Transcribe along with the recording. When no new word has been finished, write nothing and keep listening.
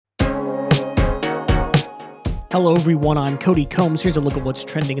Hello everyone, I'm Cody Combs. Here's a look at what's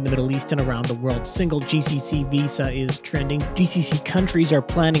trending in the Middle East and around the world. Single GCC visa is trending. GCC countries are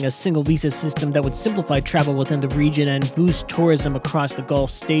planning a single visa system that would simplify travel within the region and boost tourism across the Gulf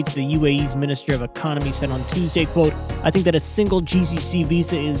states. The UAE's Minister of Economy said on Tuesday, quote, "I think that a single GCC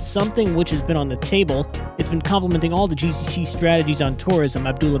visa is something which has been on the table. It's been complementing all the GCC strategies on tourism,"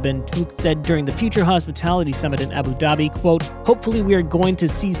 Abdullah bin Tuq said during the Future Hospitality Summit in Abu Dhabi, quote, "Hopefully we are going to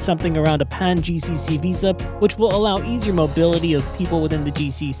see something around a pan-GCC visa, which will allow easier mobility of people within the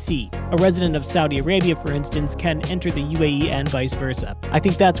GCC. A resident of Saudi Arabia, for instance, can enter the UAE and vice versa. I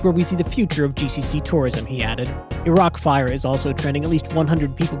think that's where we see the future of GCC tourism," he added. Iraq fire is also trending. At least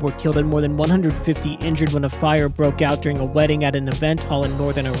 100 people were killed and more than 150 injured when a fire broke out during a wedding at an event hall in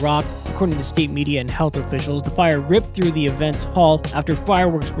northern Iraq, according to state media and health officials. The fire ripped through the event's hall after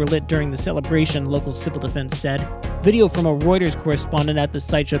fireworks were lit during the celebration, local civil defense said. Video from a Reuters correspondent at the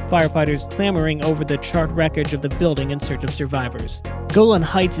site showed firefighters clamoring over the charred wreckage of the building in search of survivors. Golan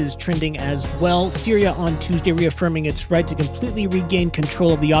Heights is trending as well. Syria on Tuesday reaffirming its right to completely regain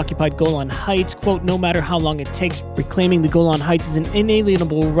control of the occupied Golan Heights, quote, "no matter how long it takes," reclaiming the Golan Heights is an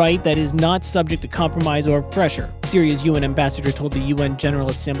inalienable right that is not subject to compromise or pressure. Syria's UN ambassador told the UN General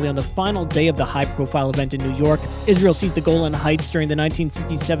Assembly on the final day of the high-profile event in New York. Israel seized the Golan Heights during the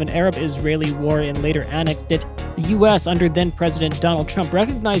 1967 Arab-Israeli War and later annexed it. The U.S., under then-President Donald Trump,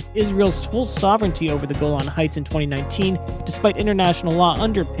 recognized Israel's full sovereignty over the Golan Heights in 2019, despite international law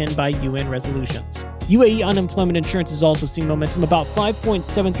underpinned by UN resolutions. UAE unemployment insurance is also seeing momentum. About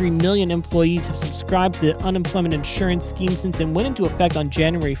 5.73 million employees have subscribed to the unemployment insurance scheme since it went into effect on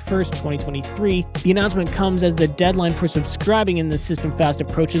January 1st, 2023. The announcement comes as the deadline for subscribing in the system fast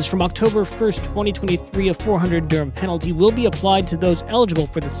approaches. From October 1st, 2023, a 400 dirham penalty will be applied to those eligible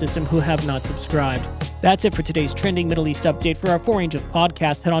for the system who have not subscribed. That's it for today's Trending Middle East update. For our full range of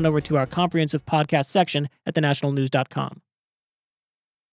podcasts, head on over to our comprehensive podcast section at thenationalnews.com.